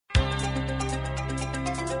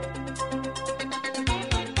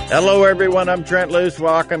Hello, everyone. I'm Trent Luce.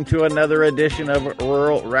 Welcome to another edition of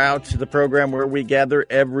Rural Routes, the program where we gather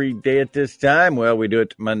every day at this time. Well, we do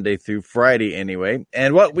it Monday through Friday anyway.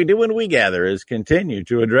 And what we do when we gather is continue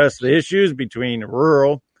to address the issues between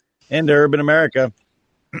rural and urban America.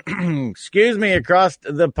 Excuse me, across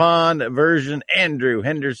the pond version, Andrew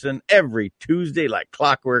Henderson, every Tuesday like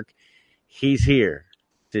clockwork. He's here.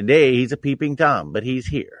 Today, he's a peeping Tom, but he's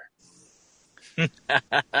here.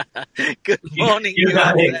 Good morning. You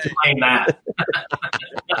got to explain that.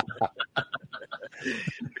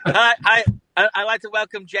 I'd like to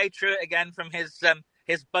welcome Jay Truitt again from his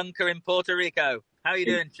bunker in Puerto Rico. How are you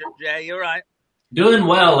doing, Jay? You all right? Doing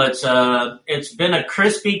well. It's been a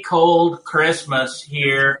crispy cold Christmas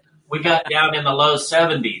here. We got down in the low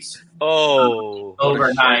 70s. Oh,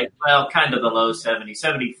 overnight. Well, kind of the low 70s,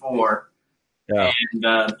 74. Yeah.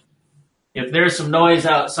 And if there's some noise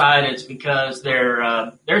outside, it's because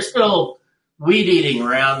they're still weed eating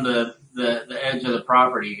around the edge of the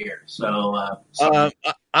property here. So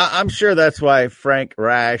I'm sure that's why Frank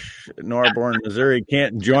Rash, Norborn, Missouri,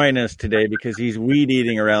 can't join us today because he's weed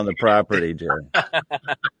eating around the property, Jay.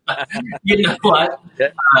 You know what?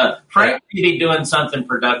 Frank may be doing something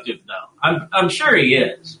productive, though. I'm sure he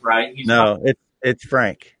is, right? It's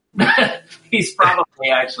Frank. He's probably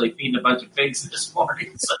actually feeding a bunch of pigs this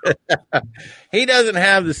morning. So. He doesn't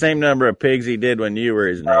have the same number of pigs he did when you were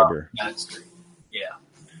his neighbor. That's true. Yeah.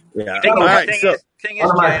 The thing is,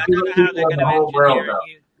 Jay, I don't know how they're going to engineer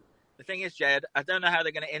the thing is, Jay, I don't know how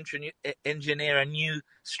they're going to engineer a new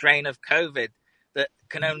strain of COVID that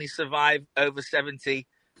can only survive over 70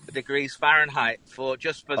 degrees Fahrenheit for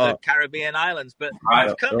the Caribbean islands. But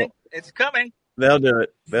it's coming. It's coming. They'll do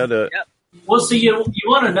it. Yep. Well, see, you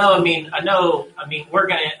want to know. I know we're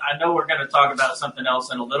gonna talk about something else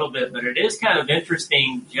in a little bit, but it is kind of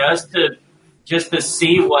interesting just to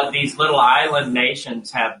see what these little island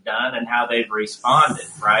nations have done and how they've responded,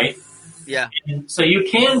 right? Yeah. And so you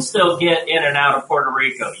can still get in and out of Puerto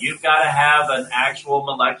Rico. You've got to have an actual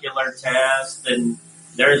molecular test, and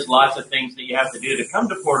there's lots of things that you have to do to come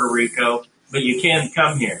to Puerto Rico, but you can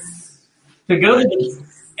come here. To go to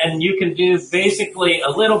and you can do basically a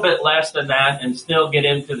little bit less than that and still get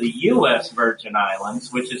into the U.S. Virgin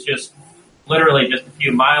Islands, which is just literally just a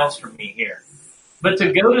few miles from me here. But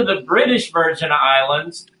to go to the British Virgin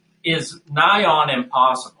Islands is nigh on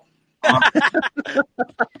impossible.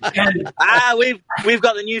 We've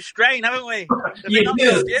got the new strain, haven't we? You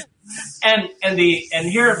do. And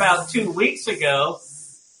here about 2 weeks ago,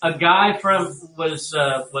 a guy was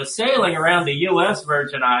sailing around the U.S.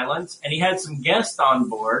 Virgin Islands, and he had some guests on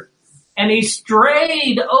board, and he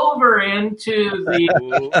strayed over into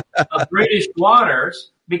the British waters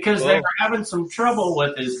because they were having some trouble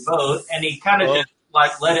with his boat, and he kind of just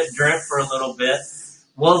let it drift for a little bit.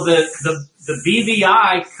 Well, the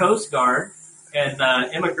BVI, Coast Guard, and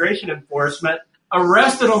Immigration Enforcement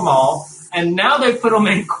arrested them all, and now they put them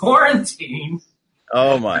in quarantine.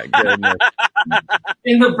 Oh my goodness!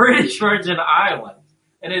 In the British Virgin Islands,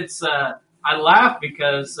 and it's I laugh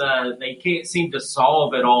because they can't seem to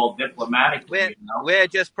solve it all diplomatically. We're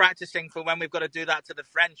just practicing for when we've got to do that to the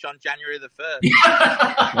French on January the 1st.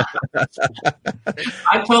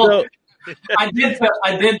 I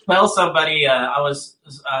did tell somebody I was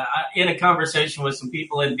in a conversation with some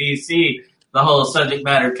people in D.C. The whole subject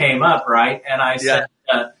matter came up, right? And I said.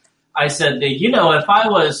 I said, if I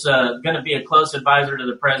was going to be a close advisor to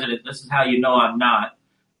the president, this is how you know I'm not.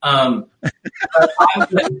 I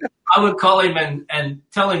would call him and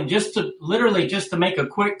tell him just to make a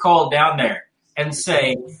quick call down there and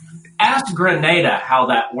say, ask Grenada how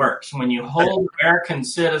that works when you hold American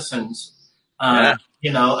citizens,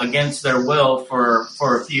 against their will for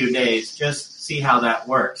a few days. Just see how that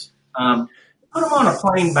works. Put them on a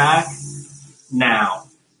plane back now.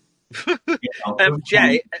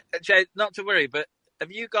 Jay, not to worry, but have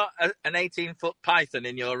you got an 18-foot python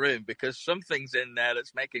in your room? Because something's in there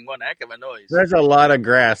that's making one heck of a noise. There's a lot of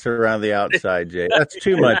grass around the outside, Jay. That's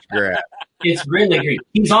too much grass. It's really great.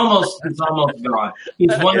 He's almost gone.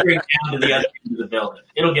 He's wandering down to the other end of the building.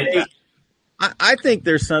 It'll get done. I think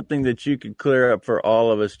there's something that you could clear up for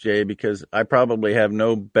all of us, Jay, because I probably have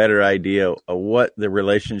no better idea of what the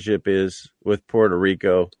relationship is with Puerto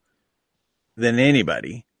Rico than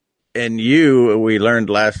anybody. And we learned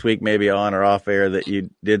last week, maybe on or off air, that you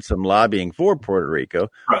did some lobbying for Puerto Rico.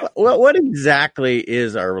 Right. What exactly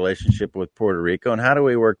is our relationship with Puerto Rico, and how do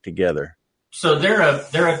we work together? So they're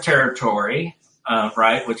a territory,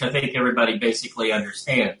 right, which I think everybody basically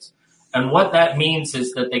understands. And what that means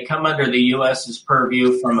is that they come under the U.S.'s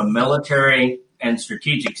purview from a military and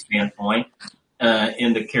strategic standpoint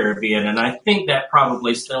in the Caribbean. And I think that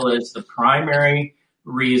probably still is the primary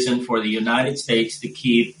reason for the United States to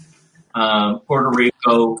keep Puerto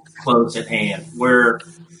Rico close at hand. We're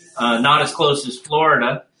not as close as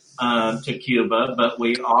Florida to Cuba, but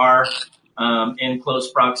we are in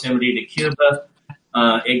close proximity to Cuba.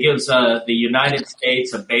 It gives the United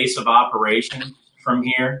States a base of operation from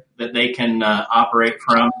here that they can operate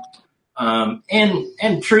from.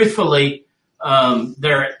 And truthfully,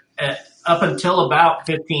 there up until about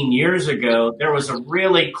 15 years ago, there was a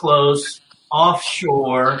really close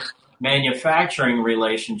offshore manufacturing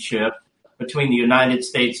relationship between the United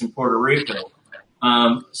States and Puerto Rico.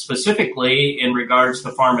 Specifically in regards to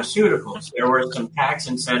pharmaceuticals, there were some tax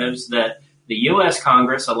incentives that the U.S.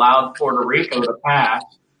 Congress allowed Puerto Rico to pass,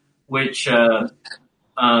 which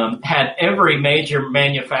had every major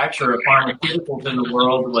manufacturer of pharmaceuticals in the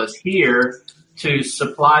world was here to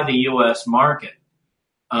supply the U.S. market.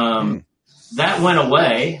 That went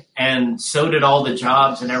away, and so did all the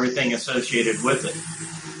jobs and everything associated with it.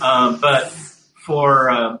 But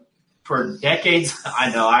for decades,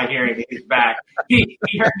 I know, I hear him, he's back. He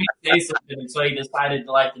heard me say something, and so he decided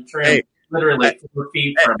to like the trim literally 4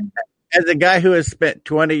 feet from me. As a guy who has spent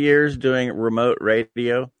 20 years doing remote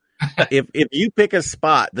radio, if you pick a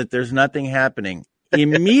spot that there's nothing happening,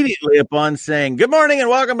 immediately upon saying, good morning and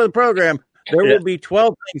welcome to the program, there will be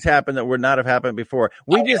 12 things happen that would not have happened before.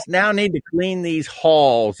 We just now need to clean these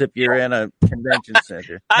halls if you're in a convention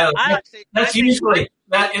center. That's usually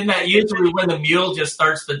when the mule just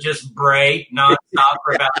starts to just bray nonstop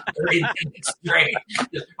for about 30 minutes straight.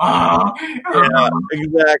 Yeah,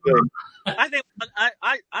 exactly. I think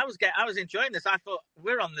I was enjoying this. I thought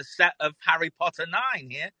we're on the set of Harry Potter 9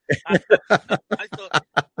 here. I thought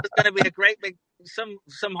there's going to be a great big some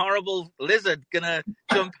horrible lizard going to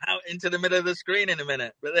jump out into the middle of the screen in a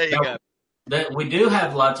minute. But there you go. We do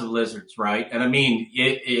have lots of lizards, right? And I mean,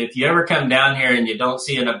 if you ever come down here and you don't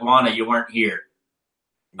see an iguana, you weren't here,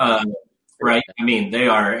 right? I mean, they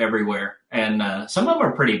are everywhere, and some of them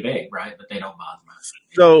are pretty big, right? But they don't bother us.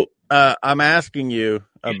 So I'm asking you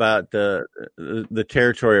about the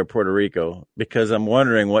territory of Puerto Rico because I'm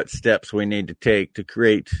wondering what steps we need to take to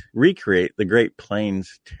recreate the Great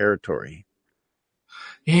Plains territory.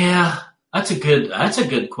 Yeah, that's a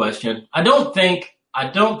good question. I don't think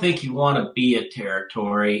you want to be a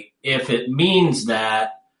territory if it means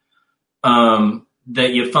that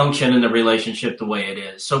that you function in the relationship the way it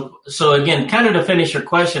is. So again, kind of to finish your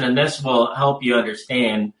question, and this will help you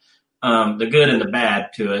understand the good and the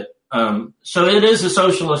bad to it. So it is a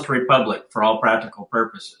socialist republic for all practical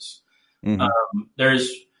purposes. Mm-hmm.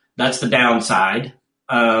 That's the downside.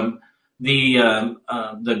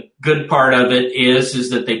 The good part of it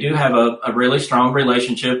is that they do have a really strong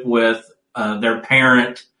relationship with their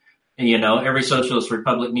parent. You know, every socialist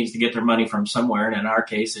republic needs to get their money from somewhere, and in our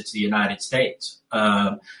case, it's the United States.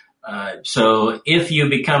 So if you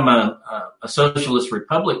become a socialist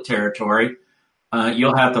republic territory,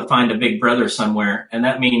 you'll have to find a big brother somewhere, and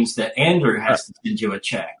that means that Andrew has to send you a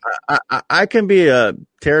check. I can be a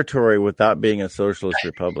territory without being a socialist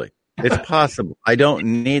republic. It's possible. I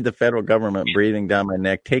don't need the federal government breathing down my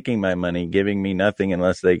neck, taking my money, giving me nothing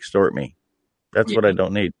unless they extort me. That's what I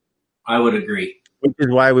don't need. I would agree. Which is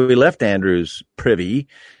why we left Andrew's privy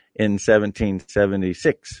in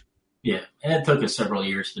 1776. Yeah, and it took us several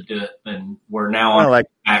years to do it, and we're now on like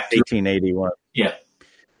 1881. Yeah.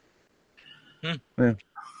 Yeah.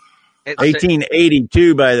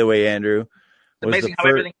 1882, by the way, Andrew. It's amazing how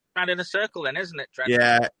everything's around in a circle then, isn't it, Trent?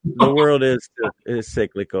 Yeah, the world is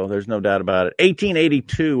cyclical. There's no doubt about it.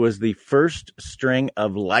 1882 was the first string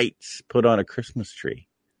of lights put on a Christmas tree.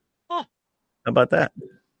 Oh. How about that?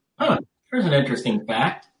 Oh, there's an interesting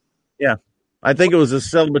fact. Yeah. I think it was a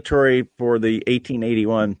celebratory for the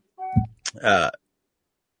 1881.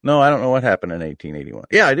 No, I don't know what happened in 1881.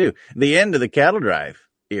 Yeah, I do. The end of the cattle drive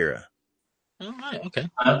era. Oh, right, okay.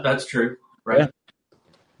 That's true, right?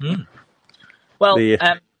 Yeah. Well,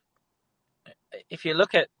 if you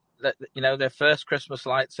look at their first Christmas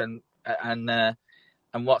lights and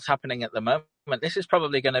what's happening at the moment, this is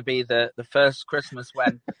probably going to be the first Christmas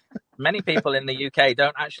when many people in the UK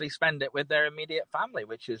don't actually spend it with their immediate family,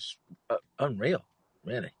 which is unreal,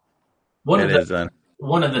 really. One of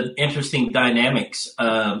the interesting dynamics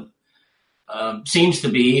seems to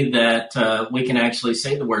be that we can actually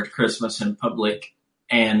say the word Christmas in public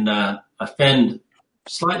and offend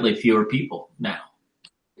slightly fewer people now.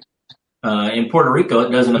 In Puerto Rico, it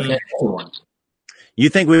doesn't offend anyone. You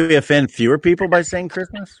think we offend fewer people by saying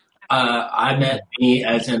Christmas? I meant me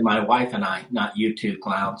as in my wife and I, not you two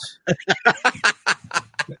clowns.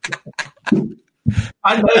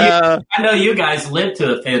 I know you guys live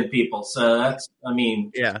to offend people, so that's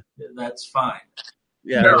fine.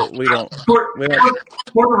 Yeah, No. we don't.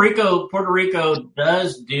 Puerto Rico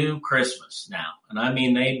does do Christmas now, and I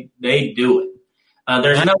mean they do it.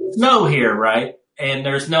 There's no snow here, right? And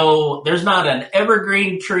there's not an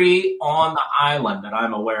evergreen tree on the island that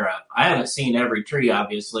I'm aware of. I haven't seen every tree,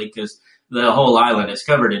 obviously, because the whole island is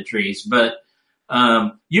covered in trees. But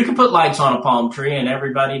you can put lights on a palm tree, and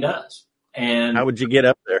everybody does. And how would you get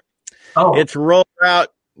up there? Oh, it's Roll Route.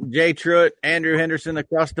 Jay Truitt, Andrew Henderson,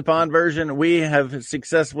 Across the Pond version. We have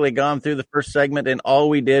successfully gone through the first segment, and all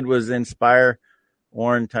we did was inspire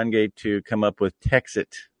Warren Tungate to come up with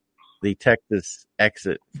Texit, the Texas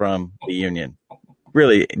exit from the Union.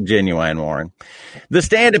 Really genuine, Warren. The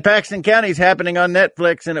Stand in Paxton County is happening on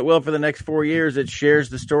Netflix, and it will for the next 4 years. It shares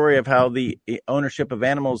the story of how the ownership of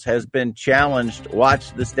animals has been challenged.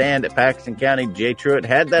 Watch The Stand at Paxton County. Jay Truitt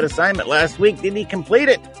had that assignment last week. Did he complete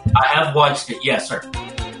it? I have watched it. Yes, sir.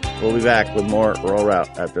 We'll be back with more Roll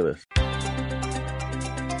Route after this.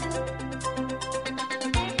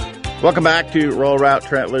 Welcome back to Roll Route.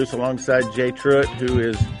 Trent Loos alongside Jay Truitt, who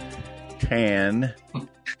is tan. Too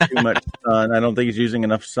much sun. I don't think he's using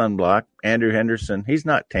enough sunblock. Andrew Henderson, he's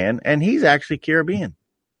not tan, and he's actually Caribbean.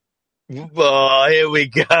 Oh, here we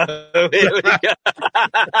go.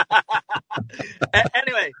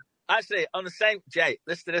 Anyway, actually, on the same, Jay,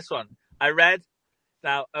 listen to this one. I read,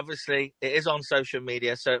 now, obviously, it is on social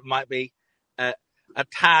media, so it might be a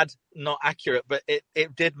tad not accurate, but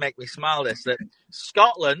it did make me smile this, that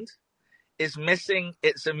Scotland is missing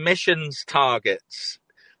its emissions targets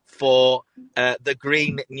for the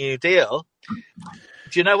Green New Deal.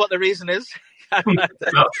 Do you know what the reason is? No.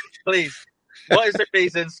 Please. What is the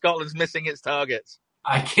reason Scotland's missing its targets?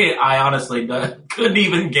 I can't. I honestly couldn't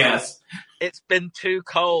even guess. It's been too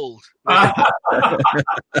cold.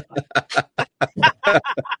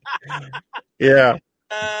 Yeah.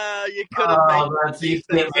 You could have you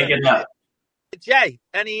can't make it up. Jay,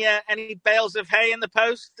 any bales of hay in the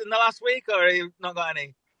post in the last week, or have you not got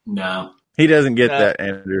any? No. He doesn't get that,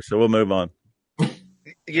 Andrew, so we'll move on.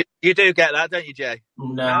 You do get that, don't you, Jay?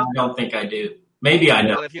 No, I don't think I do. Maybe I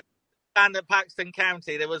know. Well, if you stand at Paxton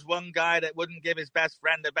County, there was one guy that wouldn't give his best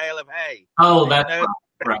friend a bale of hay. Oh, that's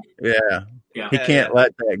right. Yeah. He can't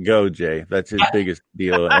let that go, Jay. That's his biggest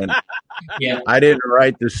deal. And yeah. I didn't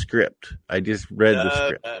write the script. I just read the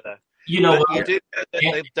script. No. You know what?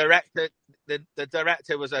 The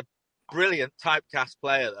director was a brilliant typecast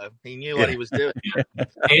player, though. He knew what he was doing.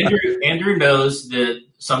 Andrew knows that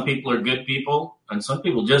some people are good people and some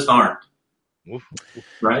people just aren't.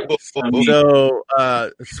 Right? So,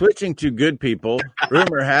 switching to good people,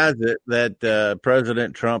 rumor has it that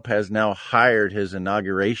President Trump has now hired his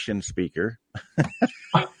inauguration speaker.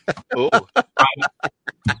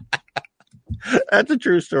 That's a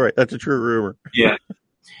true story. That's a true rumor. Yeah.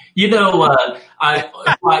 You know,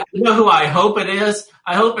 you know who I hope it is?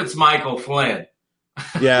 I hope it's Michael Flynn.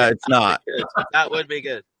 Yeah, it's not. That would be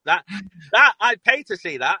good. That I'd pay to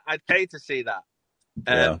see that.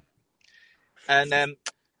 Yeah. And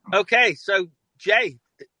okay, so Jay,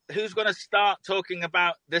 who's going to start talking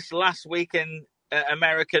about this last week in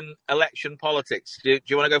American election politics? Do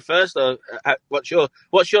you want to go first, or what's your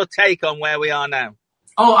take on where we are now?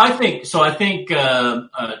 Oh, I think so. I think a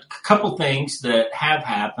couple things that have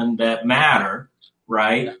happened that matter,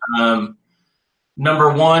 right?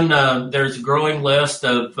 Number one, there's a growing list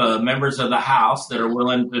of members of the House that are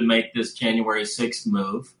willing to make this January 6th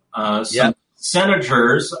move. Some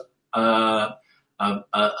senators, a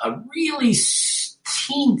really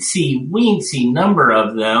teensy-weensy number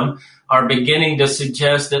of them are beginning to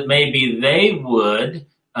suggest that maybe they would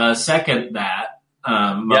second that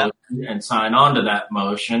motion and sign on to that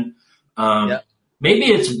motion. Maybe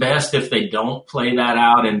it's best if they don't play that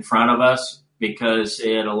out in front of us, because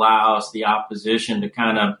it allows the opposition to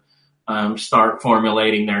kind of start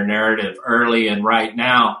formulating their narrative early. And right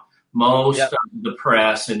now, most of the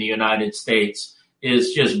press in the United States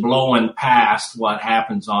is just blowing past what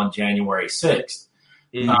happens on January 6th.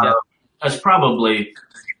 That's probably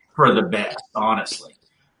for the best, honestly.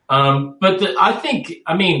 But I think,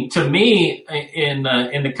 to me, in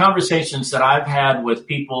the conversations that I've had with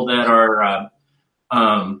people that are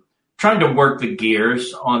trying to work the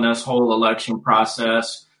gears on this whole election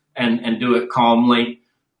process and do it calmly,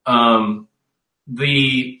 the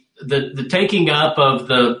taking up of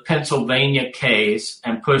the Pennsylvania case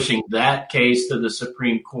and pushing that case to the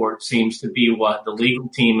Supreme Court seems to be what the legal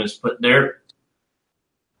team has put their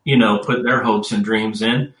hopes and dreams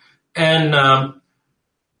in. And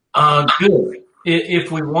good.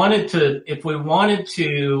 If we wanted to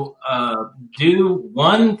do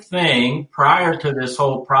one thing prior to this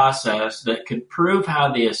whole process that could prove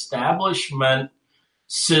how the establishment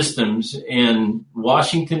systems in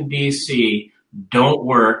Washington, D.C. don't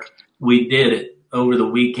work. We did it over the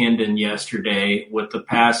weekend and yesterday with the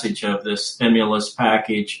passage of this stimulus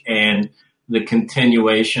package and the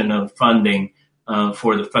continuation of funding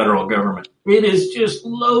for the federal government. It is just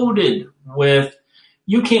loaded with,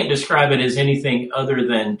 you can't describe it as anything other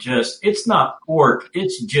than just, it's not pork,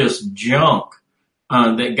 it's just junk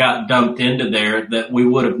that got dumped into there that we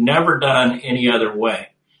would have never done any other way.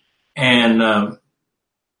 And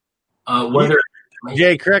whether...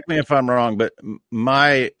 Jay, correct me if I'm wrong, but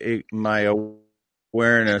my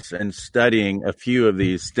awareness and studying a few of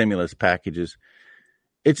these stimulus packages,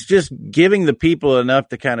 it's just giving the people enough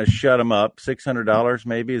to kind of shut them up. $600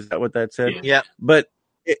 maybe, is that what that said? Yeah. But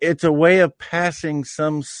it's a way of passing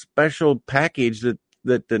some special package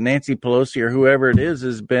that the Nancy Pelosi or whoever it is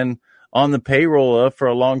has been on the payroll of for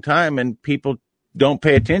a long time, and people don't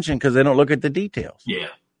pay attention because they don't look at the details. Yeah,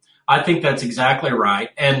 I think that's exactly right.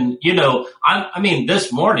 And, I mean,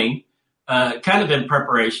 this morning, kind of in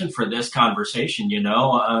preparation for this conversation,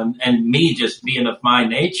 and me just being of my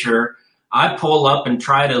nature, I pull up and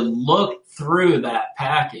try to look through that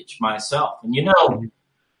package myself. And,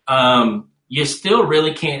 you still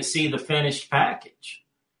really can't see the finished package.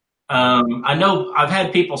 I know I've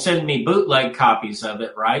had people send me bootleg copies of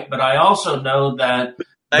it, right? But I also know that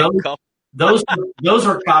those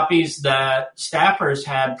are copies that staffers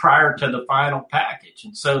had prior to the final package.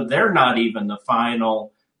 And so they're not even the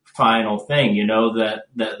final thing, that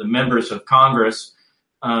the members of Congress,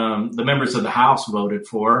 the members of the House voted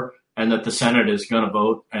for, and that the Senate is going to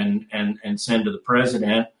vote and send to the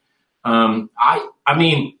president. I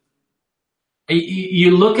mean,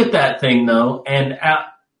 you look at that thing though, and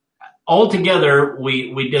altogether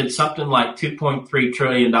we did something like $2.3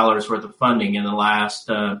 trillion worth of funding in the last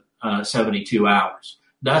 72 hours.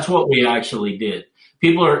 That's what we actually did.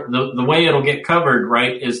 People are the way it'll get covered,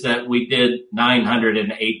 right, is that we did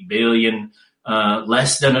 $908 billion,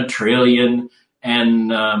 less than $1 trillion,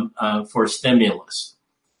 and for stimulus.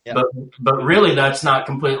 Yep. But really, that's not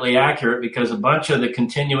completely accurate because a bunch of the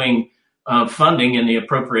continuing funding and the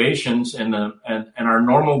appropriations and our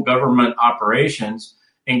normal government operations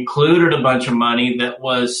included a bunch of money that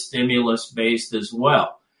was stimulus based as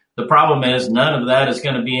well. The problem is none of that is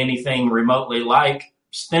going to be anything remotely like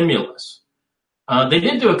stimulus. They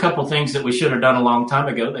did do a couple things that we should have done a long time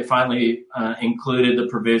ago. They finally included the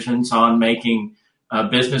provisions on making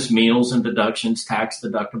business meals and deductions tax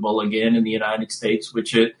deductible again in the United States,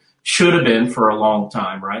 which it should have been for a long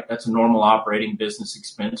time, right? That's a normal operating business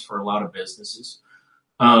expense for a lot of businesses.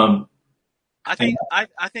 I think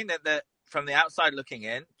that from the outside looking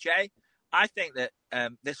in, Jay, I think that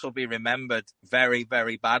this will be remembered very,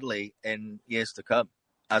 very badly in years to come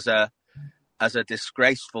as a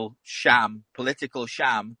disgraceful sham, political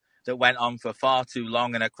sham that went on for far too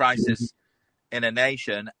long in a crisis in a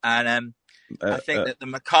nation. And I think that the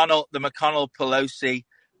McConnell Pelosi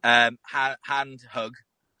hand hug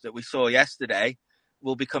that we saw yesterday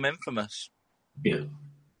will become infamous. Yeah,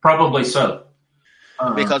 probably so.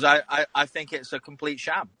 Because I think it's a complete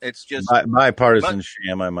sham. It's just bipartisan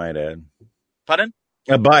sham, I might add. Pardon?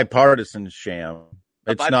 A bipartisan sham.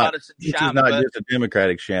 This is not just a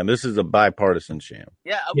Democratic sham. This is a bipartisan sham.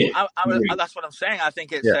 Yeah, that's what I'm saying. I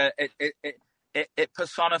think it's it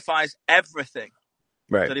personifies everything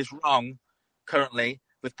that is wrong currently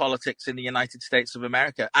with politics in the United States of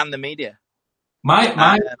America and the media.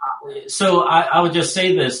 So I would just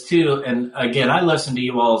say this too, and again, I listened to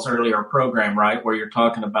you all's earlier program, right, where you're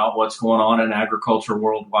talking about what's going on in agriculture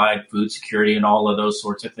worldwide, food security, and all of those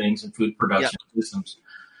sorts of things, and food production systems.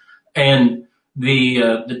 And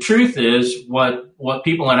the truth is, what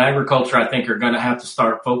people in agriculture, I think, are going to have to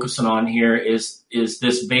start focusing on here is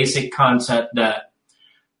this basic concept that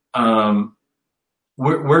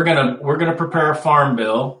we're gonna prepare a farm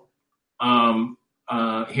bill.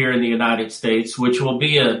 Here in the United States, which will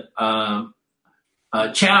be a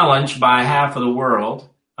challenge by half of the world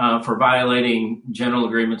for violating general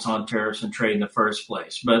agreements on tariffs and trade in the first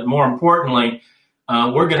place. But more importantly,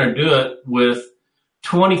 we're going to do it with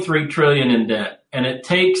 $23 trillion in debt, and it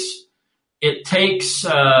takes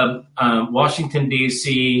Washington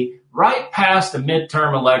D.C. right past the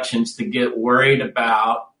midterm elections to get worried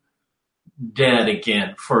about dead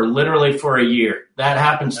again for a year. That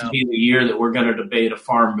happens to be the year that we're going to debate a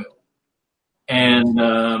farm bill. And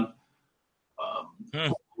the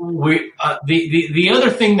other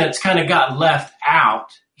thing that's kind of got left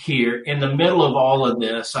out here in the middle of all of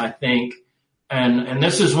this, I think, and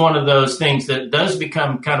this is one of those things that does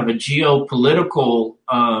become kind of a geopolitical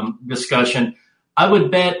discussion. I would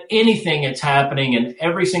bet anything it's happening in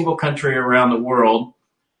every single country around the world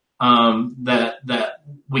that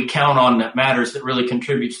we count on that matters, that really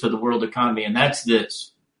contributes to the world economy, and that's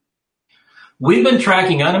this. We've been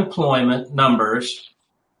tracking unemployment numbers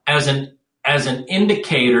as an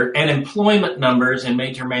indicator, and employment numbers in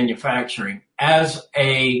major manufacturing as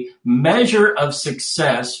a measure of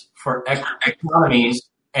success for economies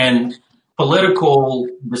and political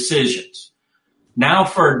decisions now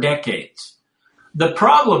for decades. The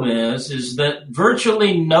problem is that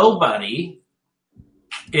virtually nobody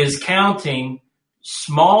is counting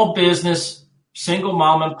small business, single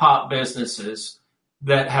mom and pop businesses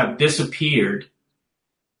that have disappeared.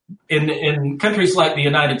 In countries like the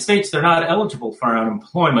United States, they're not eligible for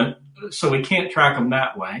unemployment, so we can't track them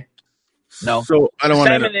that way. No. So I don't want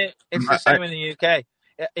to. It's the same in the UK.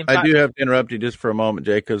 In fact, I do have to interrupt you just for a moment,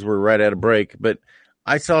 Jay, because we're right at a break. But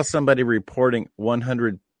I saw somebody reporting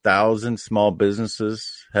 100,000 small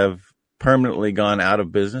businesses have permanently gone out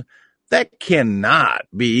of business. That cannot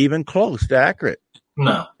be even close to accurate.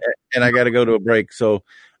 No. And I got to go to a break. So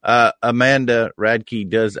Amanda Radke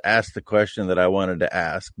does ask the question that I wanted to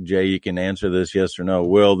ask. Jay, you can answer this yes or no.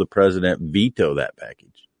 Will the president veto that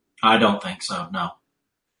package? I don't think so, no.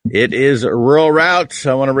 It is Rural Routes.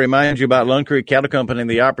 I want to remind you about Lone Creek Cattle Company and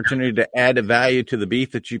the opportunity to add value to the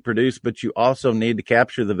beef that you produce, but you also need to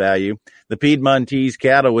capture the value. The Piedmontese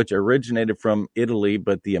cattle, which originated from Italy,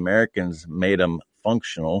 but the Americans made them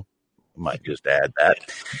functional. Might just add that.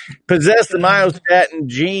 Possess the myostatin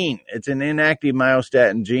gene. It's an inactive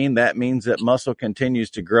myostatin gene. That means that muscle continues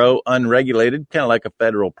to grow unregulated, kind of like a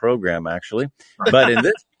federal program, actually. But in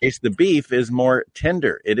this case, the beef is more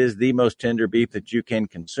tender. It is the most tender beef that you can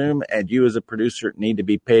consume, and you as a producer need to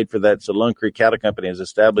be paid for that. So Lone Creek Cattle Company has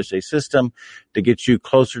established a system to get you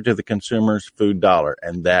closer to the consumer's food dollar,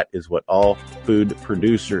 and that is what all food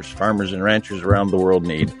producers, farmers, and ranchers around the world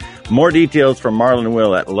need. More details from Marlon and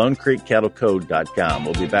Will at LoneCreekCattleCo.com.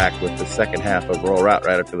 We'll be back with the second half of Rural Route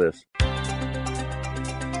right after this.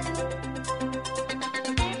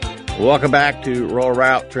 Welcome back to Rural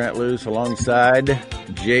Route. Trent Loos alongside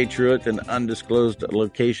Jay Truitt, an undisclosed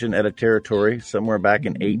location at a territory somewhere back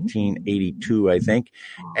in 1882, I think.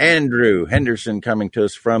 Andrew Henderson coming to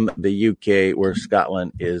us from the UK, where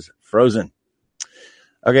Scotland is frozen.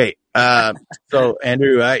 Okay, so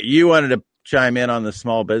Andrew, you wanted to chime in on the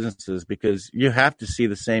small businesses because you have to see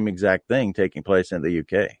the same exact thing taking place in the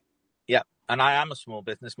UK. Yeah, and I am a small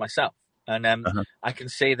business myself, and I can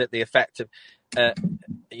see that the effect of,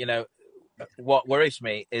 what worries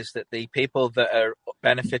me is that the people that are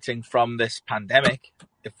benefiting from this pandemic,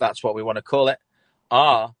 if that's what we want to call it,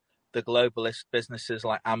 are the globalist businesses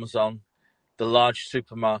like Amazon, the large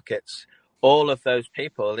supermarkets, all of those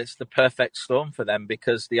people. It's the perfect storm for them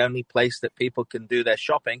because the only place that people can do their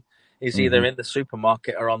shopping is either in the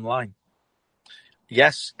supermarket or online.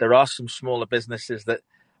 Yes, there are some smaller businesses that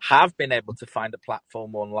have been able to find a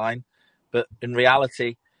platform online, but in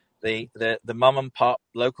reality, the mom and pop,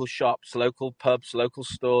 local shops, local pubs, local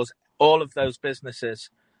stores, all of those businesses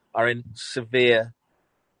are in severe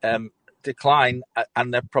decline,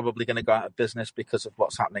 and they're probably going to go out of business because of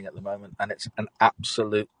what's happening at the moment. And it's an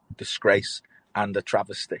absolute disgrace and a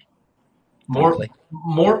travesty.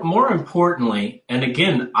 More importantly, and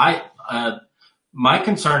again, my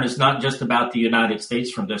concern is not just about the United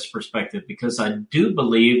States from this perspective, because I do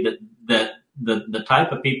believe that the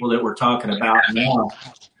type of people that we're talking about now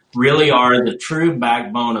really are the true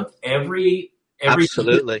backbone of every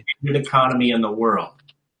economy in the world.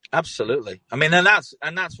 Absolutely. I mean, and that's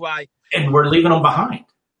why. And we're leaving them behind.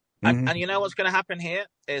 And you know what's going to happen here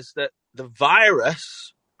is that the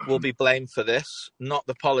virus will be blamed for this, not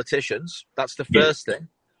the politicians. That's the first thing.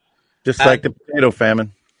 Just like the potato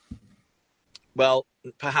famine. Well,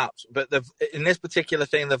 perhaps, but in this particular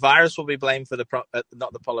thing, the virus will be blamed for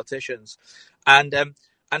not the politicians, and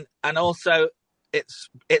also it's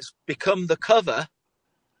become the cover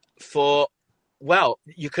for. Well,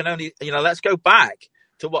 you can only let's go back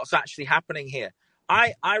to what's actually happening here.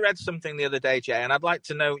 I read something the other day, Jay, and I'd like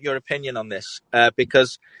to know your opinion on this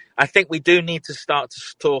because I think we do need to start to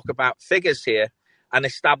talk about figures here and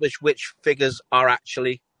establish which figures are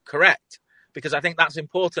actually correct, because I think that's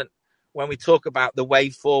important when we talk about the way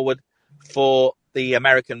forward for the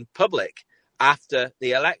American public after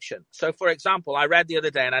the election. So, for example, I read the other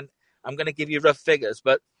day, and I'm going to give you rough figures,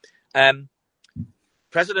 but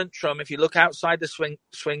President Trump, if you look outside the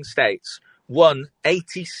swing states, won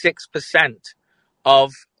 86%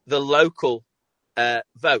 of the local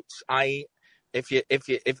votes, i.e., if you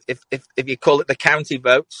call it the county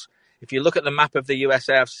votes. If you look at the map of the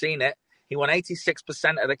USA, I've seen it. He won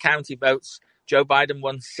 86% of the county votes. Joe Biden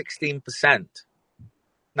won 16%.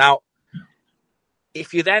 Now,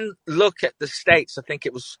 if you then look at the states, I think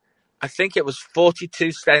it was I think it was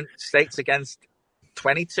 42 states against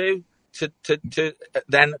 22. To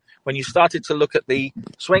then when you started to look at the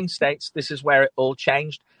swing states, this is where it all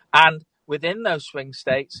changed. And within those swing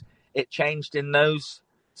states, it changed in those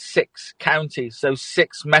 6 counties, those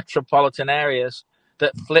 6 metropolitan areas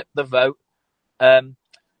that flipped the vote, and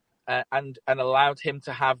allowed him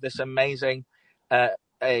to have this amazing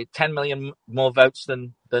 10 million more votes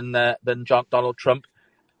than Donald Trump.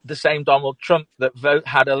 The same Donald Trump that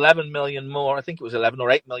had 11 million more, I think it was 11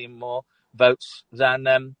 or 8 million more votes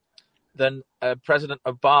than President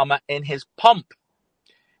Obama in his pomp.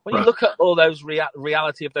 When you look at all those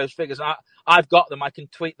reality of those figures, I've got them, I can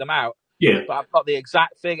tweet them out. Yeah. But I've got the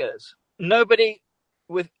exact figures. Nobody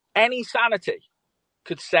with any sanity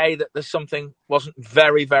could say that there's something wasn't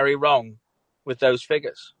very, very wrong with those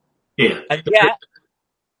figures. Yeah. And yet,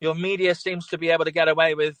 your media seems to be able to get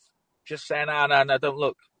away with just saying, no, don't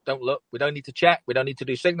look. We don't need to check. We don't need to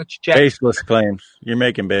do signature checks. Baseless claims. You're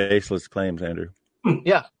making baseless claims, Andrew.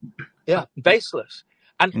 Yeah, baseless.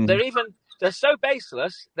 And they're so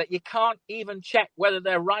baseless that you can't even check whether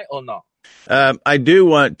they're right or not. I do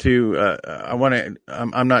want to,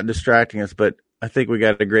 I'm not distracting us, but I think we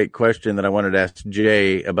got a great question that I wanted to ask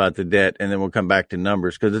Jay about the debt, and then we'll come back to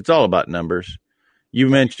numbers because it's all about numbers. You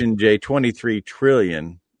mentioned, Jay, 23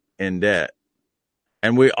 trillion in debt.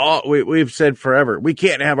 And we've said forever, we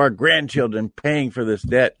can't have our grandchildren paying for this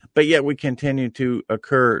debt, but yet we continue to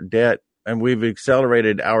incur debt, and we've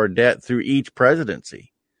accelerated our debt through each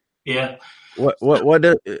presidency. Yeah. What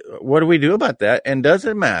do we do about that? And does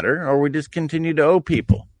it matter, or we just continue to owe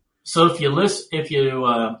people? So if you listen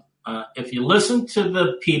to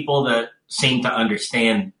the people that seem to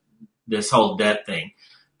understand this whole debt thing,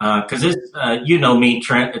 because you know me,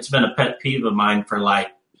 Trent, it's been a pet peeve of mine for like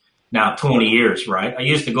now 20 years, right? I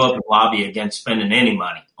used to go up and lobby against spending any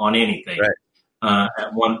money on anything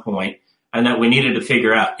at one point, and that we needed to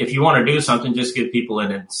figure out if you want to do something, just give people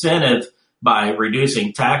an incentive by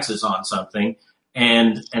reducing taxes on something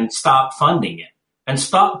and stop funding it and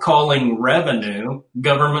stop calling revenue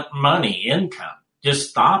government money income. Just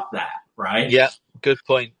stop that, right? Yeah, good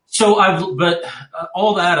point. So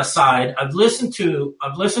all that aside, I've listened to a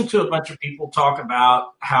bunch of people talk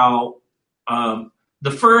about how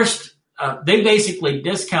they basically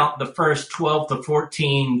discount the first 12 to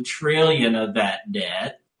 14 trillion of that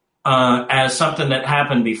debt as something that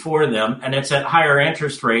happened before them, and it's at higher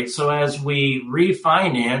interest rates. So as we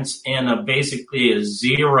refinance in basically a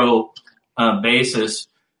zero basis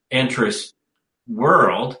interest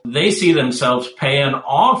world, they see themselves paying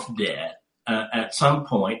off debt at some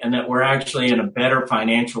point, and that we're actually in a better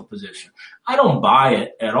financial position. I don't buy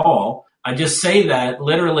it at all. I just say that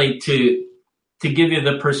literally to give you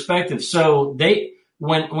the perspective. So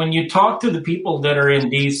when you talk to the people that are in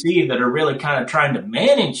DC that are really kind of trying to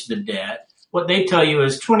manage the debt, what they tell you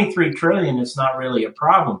is 23 trillion is not really a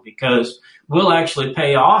problem because we'll actually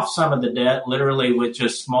pay off some of the debt literally with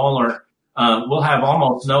just smaller, we'll have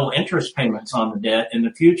almost no interest payments on the debt in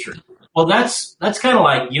the future. Well, that's kind of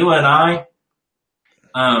like you and I.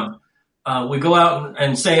 We go out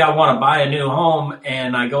and say, I want to buy a new home,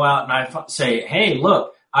 and I go out and I say, hey,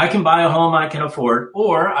 look, I can buy a home I can afford,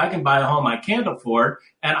 or I can buy a home I can't afford,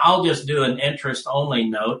 and I'll just do an interest-only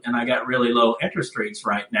note, and I got really low interest rates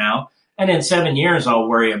right now. And in 7 years, I'll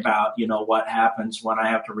worry about, what happens when I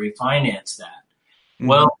have to refinance that. Mm-hmm.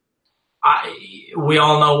 Well, we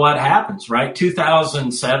all know what happens, right?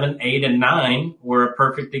 2007, 8, and 9 were a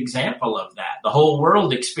perfect example of that. The whole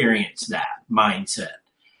world experienced that mindset.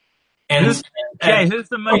 And who's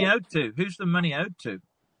the money owed to? Who's the money owed to?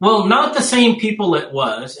 Well, not the same people it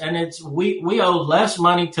was, and we owe less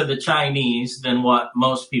money to the Chinese than what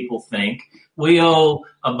most people think. We owe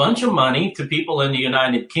a bunch of money to people in the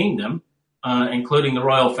United Kingdom, including the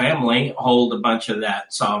royal family, hold a bunch of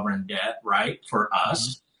that sovereign debt, right, for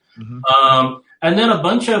us. Mm-hmm. And then a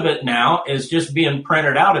bunch of it now is just being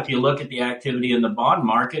printed out. If you look at the activity in the bond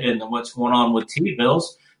market and what's going on with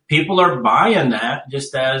T-bills, people are buying that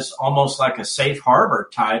just as almost like a safe harbor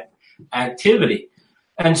type activity.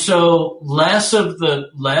 And so less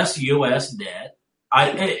U.S. debt.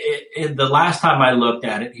 The last time I looked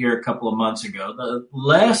at it here a couple of months ago, the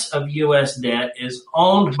less of U.S. debt is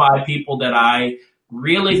owned by people that I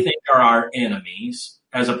really think are our enemies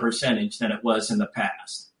as a percentage than it was in the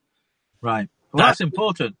past. Right. Well, that's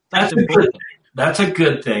important. That's important. That's a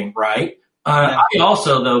good thing, right? I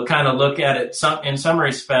also, though, kind of look at it in some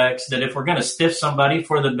respects that if we're going to stiff somebody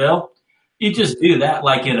for the bill, you just do that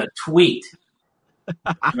like in a tweet.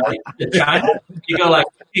 Right? To China, you go like,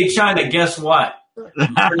 hey, China, guess what?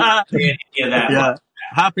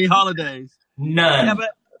 Happy holidays. None. Yeah,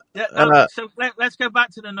 but So let's go back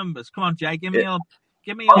to the numbers. Come on, Jay. Give me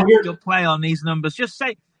your play on these numbers. Just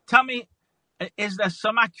tell me, is there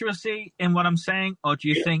some accuracy in what I'm saying, or do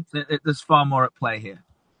you think that there's far more at play here?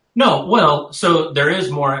 No, well, so there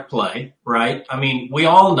is more at play, right? I mean, we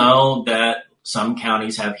all know that some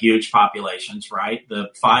counties have huge populations, right? The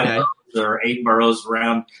 5 boroughs or 8 boroughs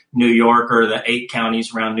around New York, or the 8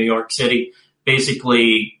 counties around New York City,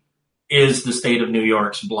 basically is the state of New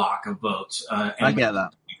York's block of votes. I get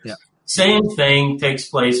that. Yeah. Same thing takes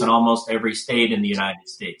place in almost every state in the United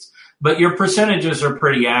States. But your percentages are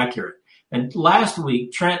pretty accurate. And last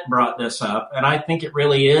week, Trent brought this up, and I think it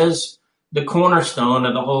really is the cornerstone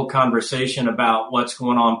of the whole conversation about what's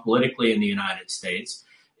going on politically in the United States,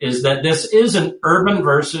 is that this is an urban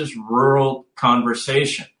versus rural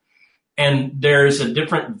conversation. And there's a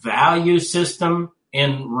different value system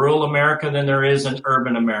in rural America than there is in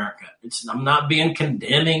urban America. I'm not being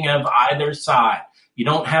condemning of either side. You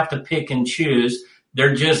don't have to pick and choose.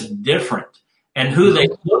 They're just different. And who they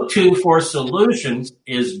look to for solutions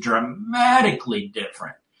is dramatically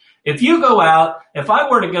different. If you go out, if I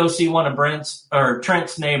were to go see one of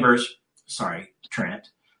Trent's neighbors, Trent,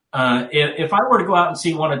 if I were to go out and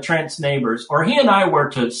see one of Trent's neighbors, or he and I were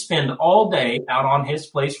to spend all day out on his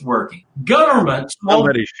place working,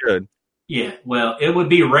 somebody should. Yeah, well, it would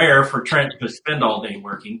be rare for Trent to spend all day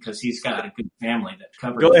working because he's got a good family that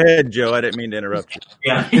covers. Go ahead, Joe. I didn't mean to interrupt you.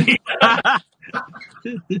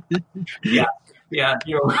 Yeah. Yeah,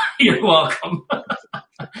 you're welcome.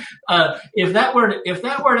 If that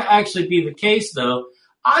were to actually be the case, though,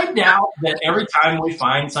 I doubt that every time we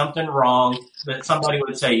find something wrong that somebody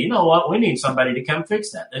would say, you know what, we need somebody to come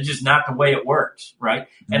fix that. That's just not the way it works, right?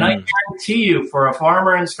 And I guarantee you, for a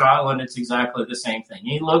farmer in Scotland, it's exactly the same thing.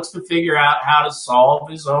 He looks to figure out how to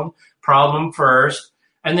solve his own problem first,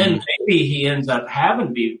 and then maybe he ends up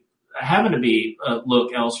having to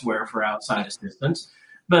look elsewhere for outside assistance.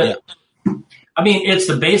 But I mean, it's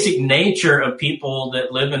the basic nature of people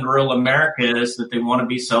that live in rural America is that they want to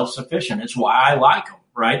be self-sufficient. It's why I like them,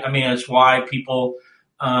 right? I mean, it's why people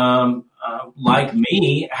like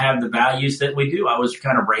me have the values that we do. I was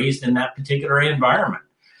kind of raised in that particular environment.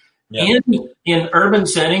 Yeah. In urban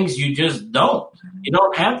settings, you just don't. You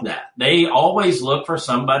don't have that. They always look for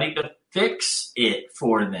somebody to fix it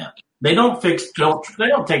for them. They don't take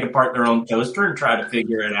apart their own toaster and try to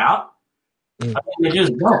figure it out. I mean, they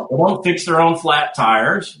just don't. They don't fix their own flat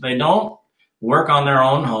tires. They don't work on their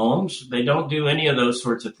own homes. They don't do any of those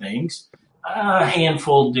sorts of things. A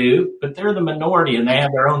handful do, but they're the minority, and they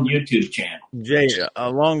have their own YouTube channel. Jay,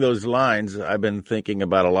 along those lines, I've been thinking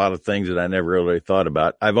about a lot of things that I never really thought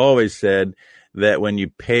about. I've always said that when you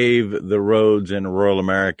pave the roads in rural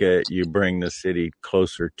America, you bring the city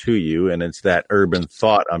closer to you, and it's that urban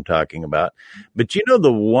thought I'm talking about. But you know,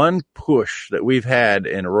 the one push that we've had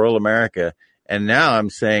in rural America, and now I'm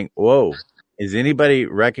saying, whoa, is anybody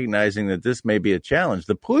recognizing that this may be a challenge?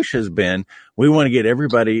 The push has been, we want to get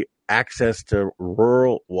everybody access to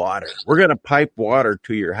rural water. We're going to pipe water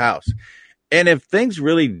to your house. And if things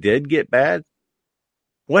really did get bad,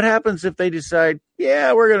 what happens if they decide,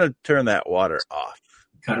 yeah, we're going to turn that water off?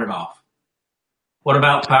 Cut it off. What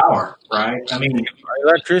about power, right? I mean,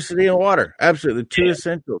 electricity and water. Absolutely. The two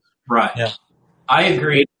essentials. Right. Yeah. I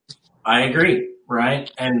agree. Right.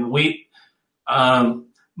 And we, I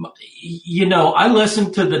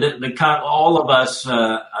listen to all of us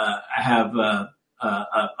have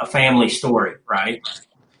a family story, right?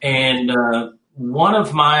 And one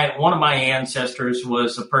of my ancestors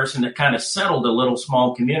was a person that kind of settled a little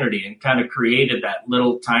small community and kind of created that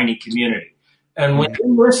little tiny community. And when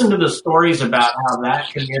you listen to the stories about how that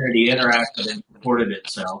community interacted and supported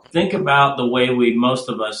itself, think about the way most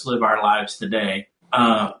of us live our lives today.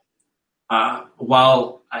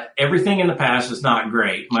 While everything in the past is not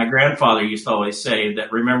great, my grandfather used to always say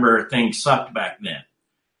that, remember, things sucked back then.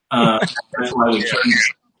 That's why we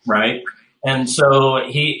changed, right? And so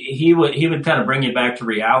he would kind of bring you back to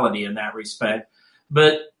reality in that respect.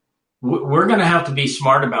 But we're going to have to be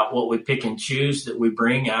smart about what we pick and choose that we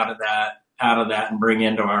bring out of that and bring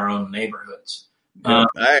into our own neighborhoods.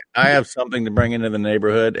 I have something to bring into the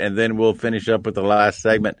neighborhood, and then we'll finish up with the last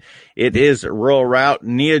segment. It is Rural Route.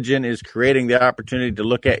 Neogen is creating the opportunity to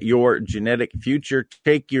look at your genetic future.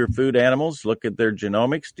 Take your food animals, look at their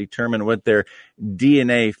genomics, determine what their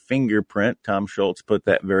DNA fingerprint. Tom Schultz put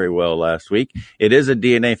that very well last week. It is a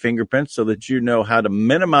DNA fingerprint so that you know how to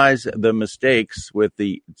minimize the mistakes with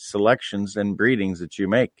the selections and breedings that you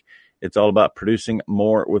make. It's all about producing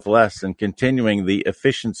more with less and continuing the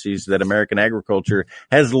efficiencies that American agriculture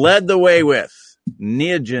has led the way with.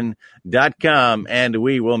 Neogen.com, and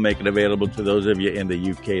we will make it available to those of you in the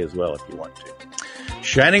UK as well if you want to.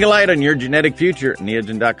 Shining a light on your genetic future.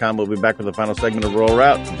 Neogen.com. We'll be back with the final segment of Rural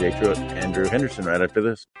Route. Jay Truitt, Andrew Henderson, right after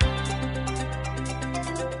this.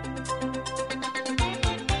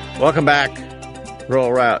 Welcome back.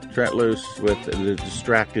 Rural Route. Trent Loos with the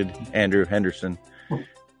distracted Andrew Henderson.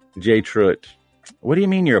 Jay Truitt. What do you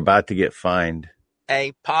mean you're about to get fined?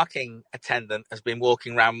 A parking attendant has been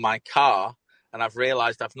walking around my car, and I've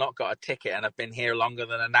realized I've not got a ticket, and I've been here longer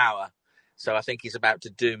than an hour. So I think he's about to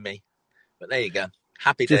do me. But there you go.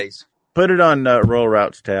 Happy days. Put it on Rural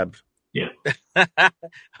Routes tabs. Yeah.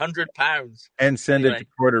 £100. And send it to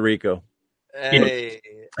Puerto Rico. Hey.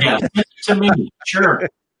 Yeah, send it to me. Sure.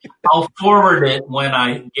 I'll forward it when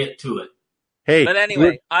I get to it. Hey, but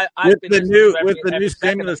anyway, with the new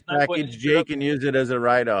stimulus package, Jay can use it as a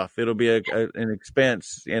write-off. It'll be an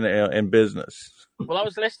expense in business. Well, I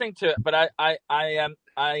was listening to it, but I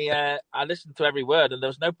listened to every word, and there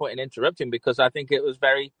was no point in interrupting because I think it was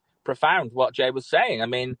very profound what Jay was saying. I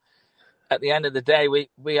mean, at the end of the day,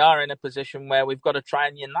 we are in a position where we've got to try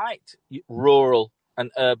and unite rural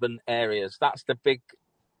and urban areas. That's the big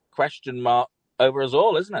question mark over us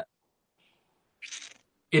all, isn't it?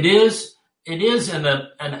 It is. It is, and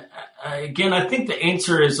again, I think the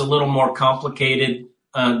answer is a little more complicated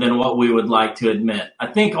than what we would like to admit. I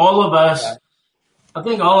think all of us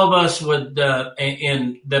would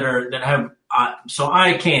so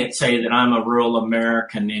I can't say that I'm a rural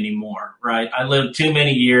American anymore, right? I lived too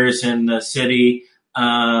many years in the city.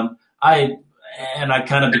 I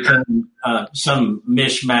kind of became some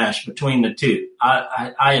mishmash between the two.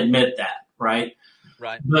 I admit that, right?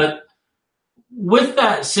 Right. But with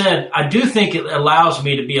that said, I do think it allows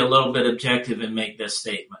me to be a little bit objective and make this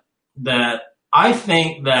statement that I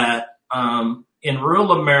think that in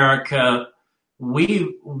rural America,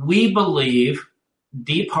 we believe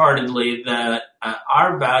deep-heartedly that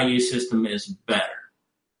our value system is better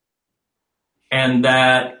and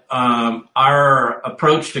that our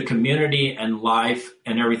approach to community and life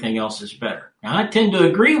and everything else is better. Now, I tend to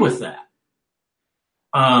agree with that.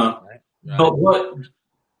 Right.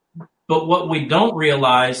 But what we don't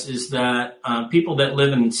realize is that people that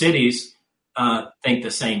live in cities think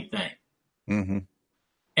the same thing. Mm-hmm.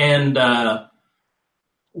 And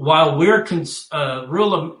while we're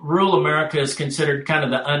rural America is considered kind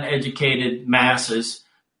of the uneducated masses,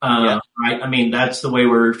 right? I mean, that's the way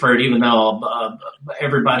we're referred, even though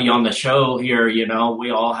everybody on the show here, you know, we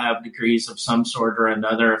all have degrees of some sort or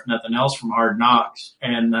another, if nothing else, from Hard Knocks,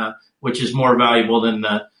 and which is more valuable than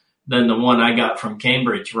the one I got from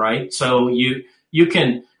Cambridge, right? So you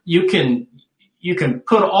can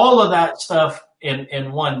put all of that stuff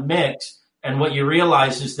in one mix, and what you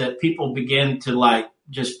realize is that people begin to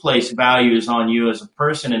just place values on you as a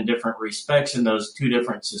person in different respects in those two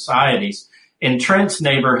different societies. In Trent's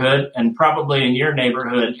neighborhood, and probably in your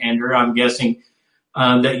neighborhood, Andrew, I'm guessing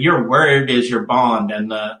that your word is your bond,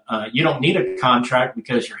 and you don't need a contract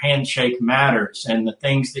because your handshake matters and the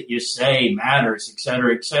things that you say matters, et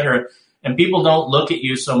cetera, et cetera. And people don't look at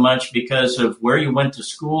you so much because of where you went to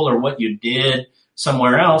school or what you did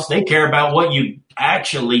somewhere else. They care about what you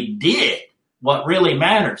actually did, what really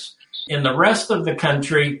matters. In the rest of the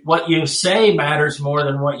country, what you say matters more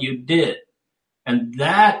than what you did. And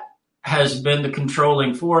that has been the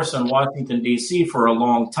controlling force in Washington, D.C. for a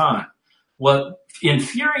long time. What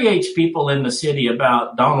infuriates people in the city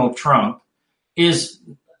about Donald Trump is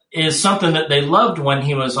something that they loved when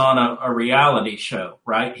he was on a reality show,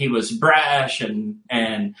 right? He was brash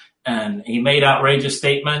and he made outrageous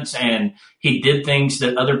statements and he did things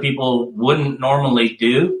that other people wouldn't normally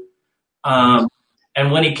do.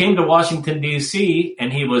 And when he came to Washington, D.C.,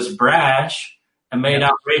 and he was brash and made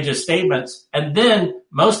outrageous statements, and then,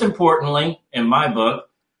 most importantly, in my book,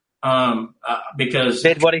 because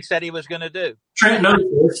did what he said he was going to do. Trent knows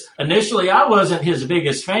this. Initially, I wasn't his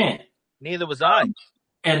biggest fan. Neither was I.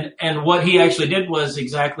 And what he actually did was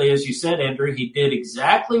exactly as you said, Andrew. He did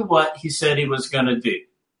exactly what he said he was going to do,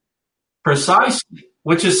 precisely,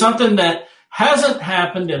 which is something that hasn't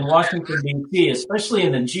happened in Washington, D.C., especially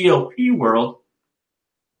in the GOP world,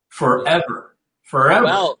 forever.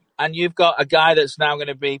 Well, and you've got a guy that's now going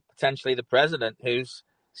to be potentially the president who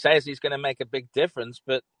says he's going to make a big difference,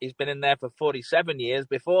 but he's been in there for 47 years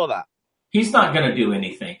before that. He's not going to do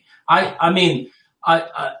anything.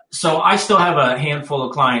 So I still have a handful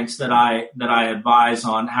of clients that I advise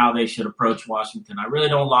on how they should approach Washington. I really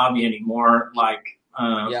don't lobby anymore like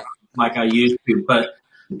I used to, but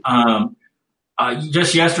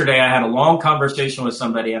just yesterday I had a long conversation with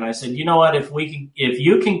somebody and I said, you know what, if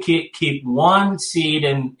you can keep one seat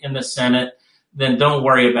in the Senate, then don't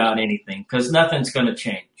worry about anything because nothing's going to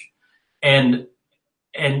change. And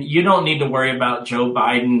and you don't need to worry about Joe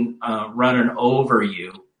Biden running over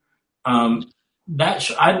you. I'm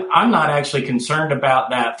not actually concerned about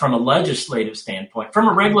that from a legislative standpoint. From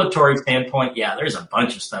a regulatory standpoint, yeah, there's a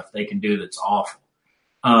bunch of stuff they can do that's awful.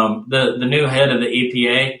 The new head of the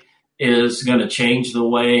EPA is going to change the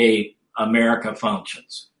way America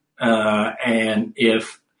functions. And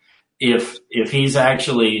if he's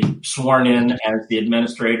actually sworn in as the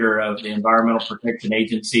administrator of the Environmental Protection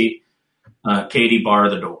Agency, Katie, bar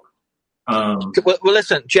the door. Well,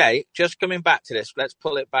 listen, Jay, just coming back to this, let's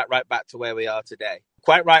pull it right back to where we are today.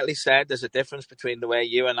 Quite rightly said, there's a difference between the way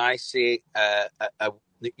you and I see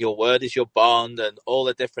your word is your bond and all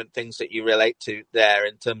the different things that you relate to there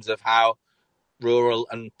in terms of how rural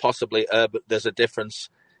and possibly urban, there's a difference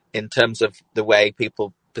in terms of the way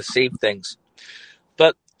people perceive things.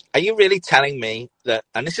 But are you really telling me that,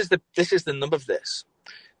 and this is the nub of this,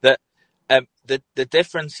 that the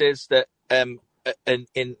difference is that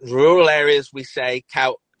in rural areas we say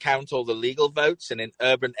count all the legal votes, and in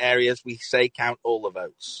urban areas we say count all the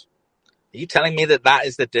votes? Are you telling me that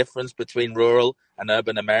is the difference between rural and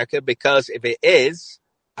urban America? Because if it is,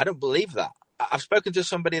 I don't believe that. I've spoken to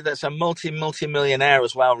somebody that's a multi-millionaire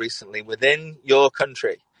as well recently within your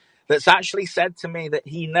country that's actually said to me that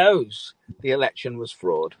he knows the election was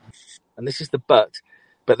fraud. And this is the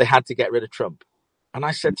but they had to get rid of Trump. And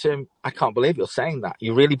I said to him, I can't believe you're saying that.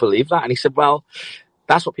 You really believe that? And he said, well,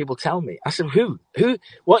 that's what people tell me. I said, who?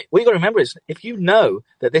 What you got to remember is if you know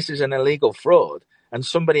that this is an illegal fraud and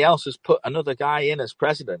somebody else has put another guy in as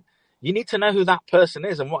president, you need to know who that person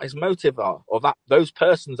is and what his motive are, or that those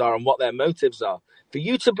persons are and what their motives are. For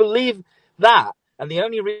you to believe that, and the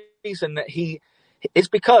only reason that he is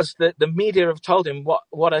because the media have told him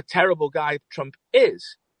what a terrible guy Trump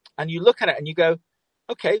is. And you look at it and you go,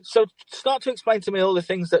 okay, so start to explain to me all the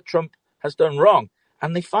things that Trump has done wrong.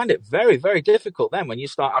 And they find it very, very difficult then when you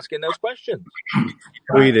start asking those questions.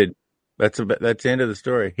 Tweeted. That's the end of the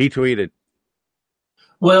story. He tweeted.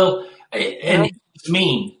 Well, and it's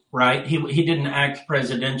mean, right? He didn't act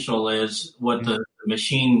presidential as what the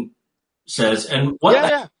machine says. And what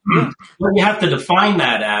you have to define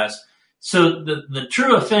that as. So the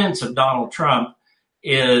true offense of Donald Trump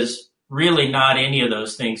is really not any of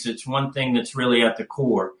those things. It's one thing that's really at the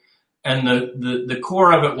core. And the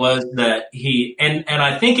core of it was that and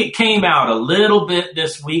I think it came out a little bit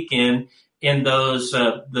this weekend in those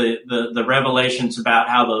the revelations about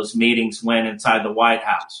how those meetings went inside the White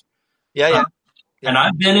House. Yeah. And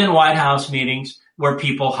I've been in White House meetings where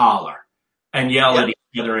people holler and yell at each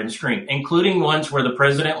other and scream, including ones where the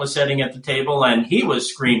president was sitting at the table and he was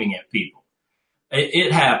screaming at people.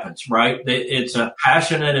 It happens, right? It's a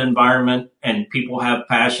passionate environment and people have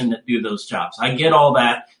passion that do those jobs. I get all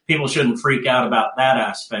that. People shouldn't freak out about that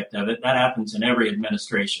aspect of it. That happens in every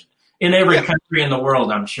administration, in every country in the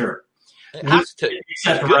world, I'm sure. It has to.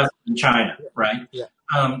 Except for us in China, right? Yeah.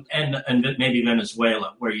 And maybe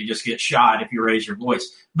Venezuela, where you just get shot if you raise your voice.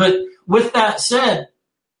 But with that said,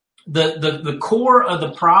 the core of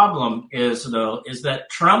the problem is that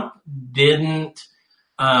Trump didn't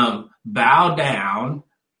bow down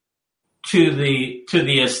to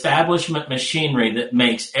the establishment machinery that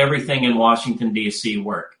makes everything in Washington, D.C.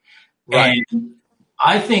 work. Right. And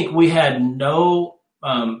I think we had no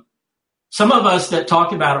some of us that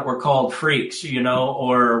talked about it were called freaks,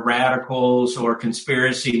 or radicals or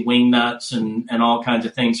conspiracy wingnuts and all kinds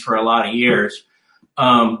of things for a lot of years.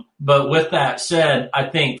 But with that said, I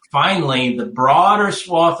think finally the broader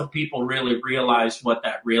swath of people really realized what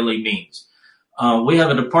that really means. We have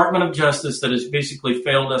a Department of Justice that has basically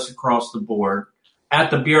failed us across the board at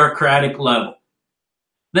the bureaucratic level.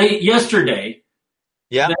 Yesterday,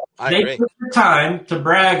 they took the time to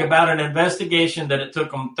brag about an investigation that it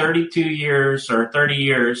took them 32 years or 30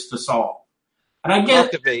 years to solve. And I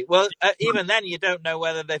get it. Well, even then, you don't know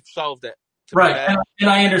whether they've solved it. Right. And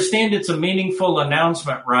I understand it's a meaningful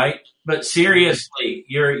announcement, right? But seriously,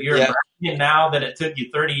 you're bragging now that it took you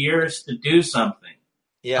 30 years to do something.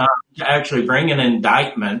 Yeah. To actually bring an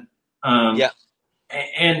indictment.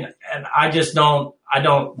 And I just don't,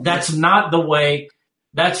 that's not the way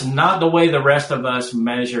the rest of us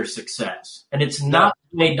measure success. And it's not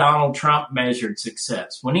the way Donald Trump measured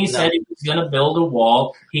success. When he said he was going to build a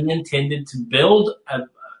wall, he intended to build a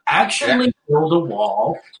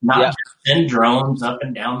wall, not just send drones up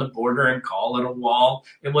and down the border and call it a wall.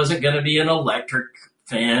 It wasn't going to be an electric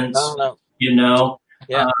fence,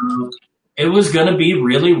 Yeah. It was going to be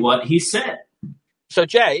really what he said. So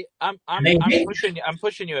Jay, I'm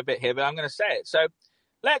pushing you a bit here, but I'm going to say it. So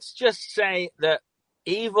let's just say that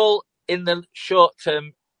evil in the short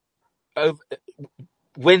term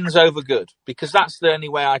wins over good, because that's the only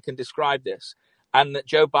way I can describe this. and that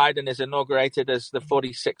Joe Biden is inaugurated as the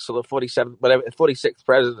 46th or the 47th, whatever, 46th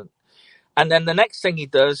president. And then the next thing he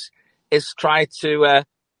does is try to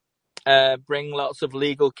bring lots of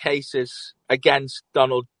legal cases against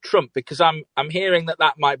Donald Trump, because I'm hearing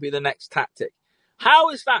that might be the next tactic. How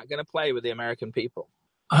is that going to play with the American people?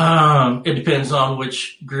 It depends on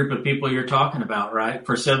which group of people you're talking about, right?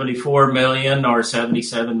 For 74 million or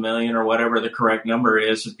 77 million or whatever the correct number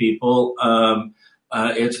is of people,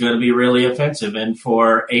 it's going to be really offensive. And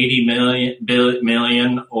for 80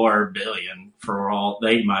 million or billion, for all,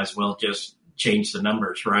 they might as well just change the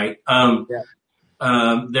numbers, right?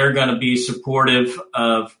 They're going to be supportive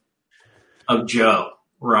of Joe,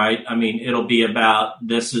 right? I mean, it'll be about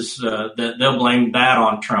they'll blame that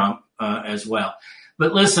on Trump as well.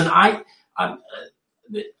 But listen, I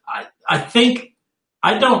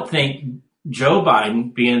don't think Joe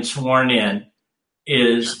Biden being sworn in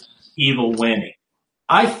is evil winning.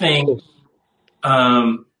 I think,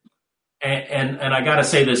 and I got to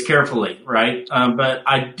say this carefully, right? But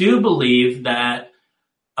I do believe that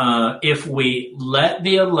if we let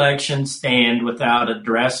the election stand without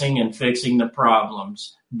addressing and fixing the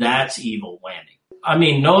problems, that's evil winning. I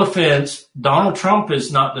mean, no offense, Donald Trump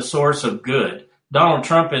is not the source of good. Donald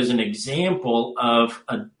Trump is an example of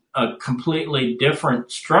a completely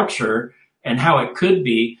different structure and how it could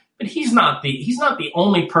be, but he's not the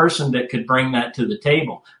only person that could bring that to the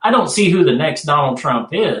table. I don't see who the next Donald Trump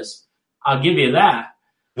is. I'll give you that.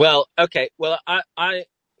 Well, okay. Well,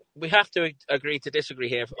 we have to agree to disagree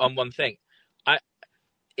here on one thing.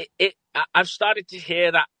 I've started to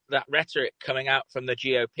hear that rhetoric coming out from the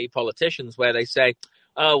GOP politicians where they say,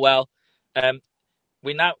 "Oh well,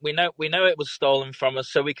 we know it was stolen from us,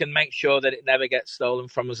 so we can make sure that it never gets stolen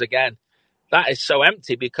from us again." That is so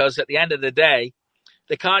empty, because at the end of the day,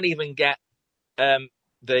 they can't even get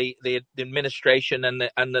the administration and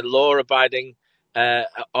the law-abiding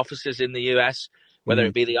officers in the U.S., whether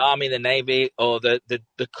it be the Army, the Navy, or the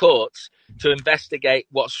courts, to investigate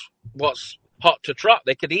what's hot to trot.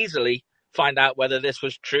 They could easily find out whether this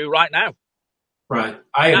was true right now. Right,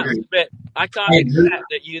 I agree. I can't accept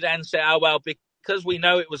that you then say, "Oh well, because we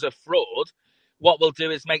know it was a fraud, what we'll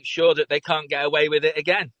do is make sure that they can't get away with it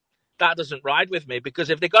again." That doesn't ride with me, because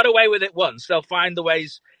if they got away with it once, they'll find the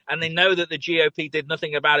ways, and they know that the GOP did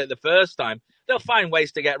nothing about it the first time. They'll find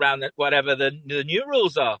ways to get around whatever the new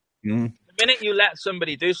rules are. The minute you let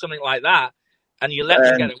somebody do something like that and you let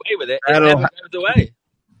them get away with it, it never goes away.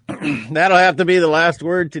 That'll have to be the last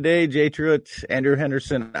word today, Jay Truitt. Andrew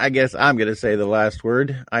Henderson, I guess I'm going to say the last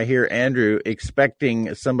word. I hear Andrew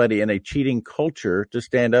expecting somebody in a cheating culture to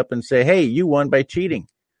stand up and say, "Hey, you won by cheating."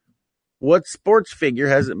 What sports figure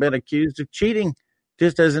hasn't been accused of cheating?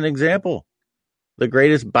 Just as an example, the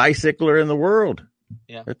greatest bicycler in the world,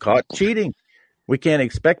 they're caught cheating. We can't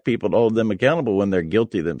expect people to hold them accountable when they're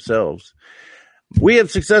guilty themselves. We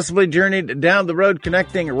have successfully journeyed down the road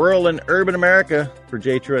connecting rural and urban America. For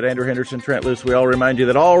Jay Truitt, Andrew Henderson, Trent Loos, we all remind you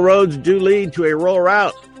that all roads do lead to a rural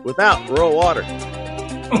route without rural water.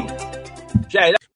 Jay,